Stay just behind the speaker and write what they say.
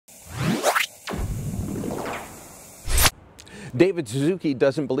David Suzuki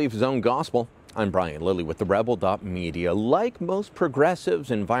doesn't believe his own gospel. I'm Lilley with TheRebel.Media. Like most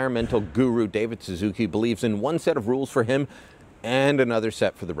progressives, environmental guru David Suzuki believes in one set of rules for him and another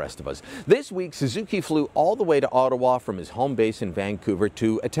set for the rest of us. This week, Suzuki flew all the way to Ottawa from his home base in Vancouver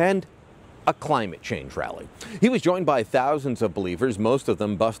to attend a climate change rally. He was joined by thousands of believers, most of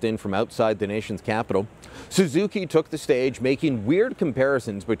them bussed in from outside the nation's capital. Suzuki took the stage, making weird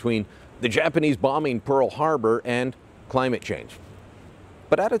comparisons between the Japanese bombing Pearl Harbor and climate change.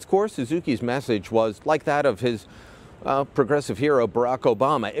 But at its core, Suzuki's message was like that of his progressive hero, Barack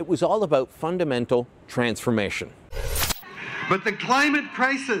Obama. It was all about fundamental transformation. But the climate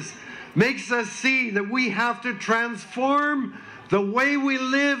crisis makes us see that we have to transform the way we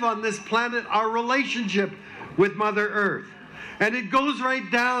live on this planet, our relationship with Mother Earth. And it goes right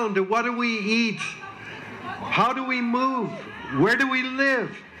down to what do we eat? How do we move? Where do we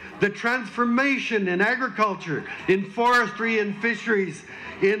live? The transformation in agriculture, in forestry and fisheries,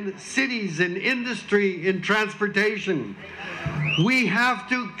 in cities, in industry, in transportation. We have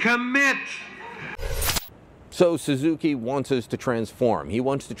to commit. So Suzuki wants us to transform. He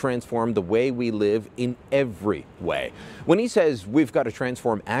wants to transform the way we live in every way. When he says we've got to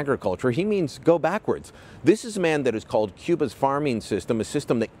transform agriculture, he means go backwards. This is a man that has called Cuba's farming system, a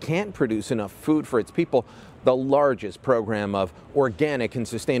system that can't produce enough food for its people, the largest program of organic and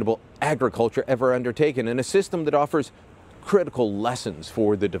sustainable agriculture ever undertaken, and a system that offers critical lessons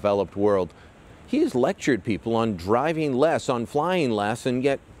for the developed world. He has lectured people on driving less, on flying less, and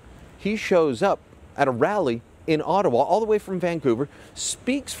yet he shows up at a rally in Ottawa, all the way from Vancouver,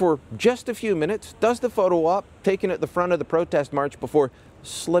 speaks for just a few minutes, does the photo op, taken at the front of the protest march before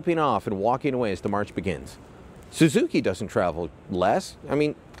slipping off and walking away as the march begins. Suzuki doesn't travel less. I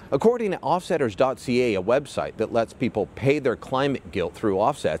mean, according to offsetters.ca, a website that lets people pay their climate guilt through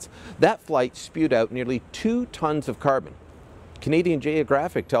offsets, that flight spewed out nearly 2 tons of carbon. Canadian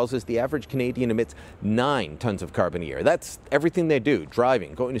Geographic tells us the average Canadian emits 9 tons of carbon a year. That's everything they do: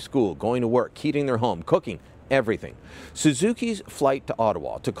 driving, going to school, going to work, heating their home, cooking, everything. Suzuki's flight to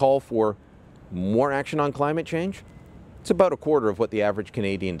Ottawa to call for more action on climate change, it's about a quarter of what the average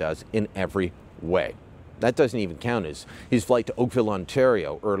Canadian does in every way. That doesn't even count his flight to Oakville,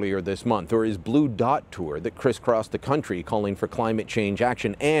 Ontario earlier this month, or his Blue Dot tour that crisscrossed the country calling for climate change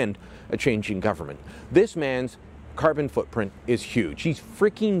action and a changing government. This man's carbon footprint is huge. He's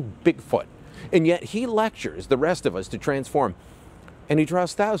freaking Bigfoot. And yet he lectures the rest of us to transform. And he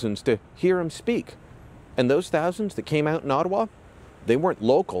draws thousands to hear him speak. And those thousands that came out in Ottawa, they weren't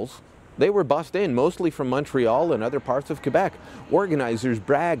locals. They were bussed in, mostly from Montreal and other parts of Quebec. Organizers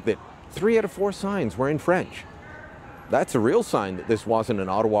bragged that 3 out of 4 signs were in French. That's a real sign that this wasn't an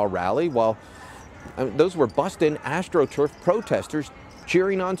Ottawa rally, while those were bussed in AstroTurf protesters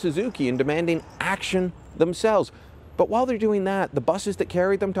cheering on Suzuki and demanding action themselves. But while they're doing that, the buses that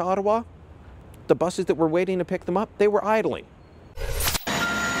carried them to Ottawa, the buses that were waiting to pick them up, they were idling.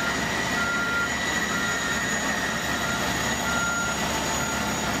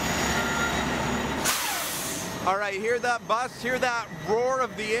 All right, hear that bus, hear that roar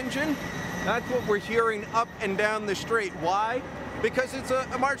of the engine? That's what we're hearing up and down the street. Why? Because it's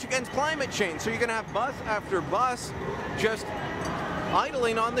a march against climate change. So you're gonna have bus after bus just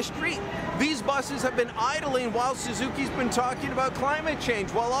idling on the street. These buses have been idling while Suzuki's been talking about climate change.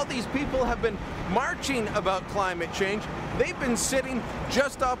 While all these people have been marching about climate change, they've been sitting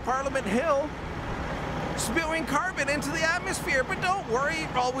just off Parliament Hill spewing carbon into the atmosphere. But don't worry,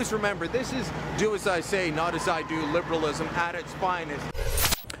 always remember, this is do as I say, not as I do liberalism at its finest.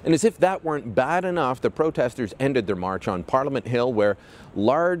 And as if that weren't bad enough, the protesters ended their march on Parliament Hill, where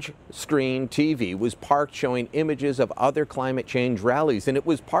large screen TV was parked showing images of other climate change rallies. And it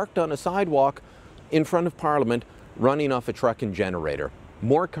was parked on a sidewalk in front of Parliament, running off a truck and generator.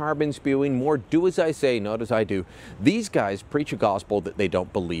 More carbon spewing, more do as I say, not as I do. These guys preach a gospel that they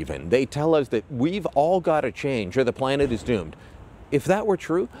don't believe in. They tell us that we've all got to change or the planet is doomed. If that were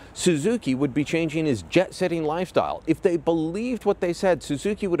true, Suzuki would be changing his jet-setting lifestyle. If they believed what they said,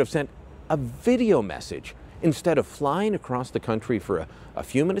 Suzuki would have sent a video message instead of flying across the country for a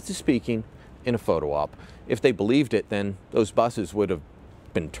few minutes of speaking in a photo op. If they believed it, then those buses would have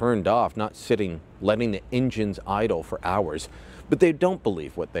been turned off, not sitting, letting the engines idle for hours. But they don't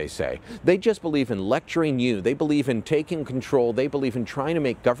believe what they say. They just believe in lecturing you. They believe in taking control. They believe in trying to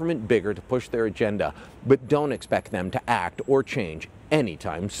make government bigger to push their agenda. But don't expect them to act or change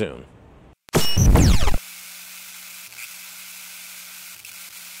anytime soon.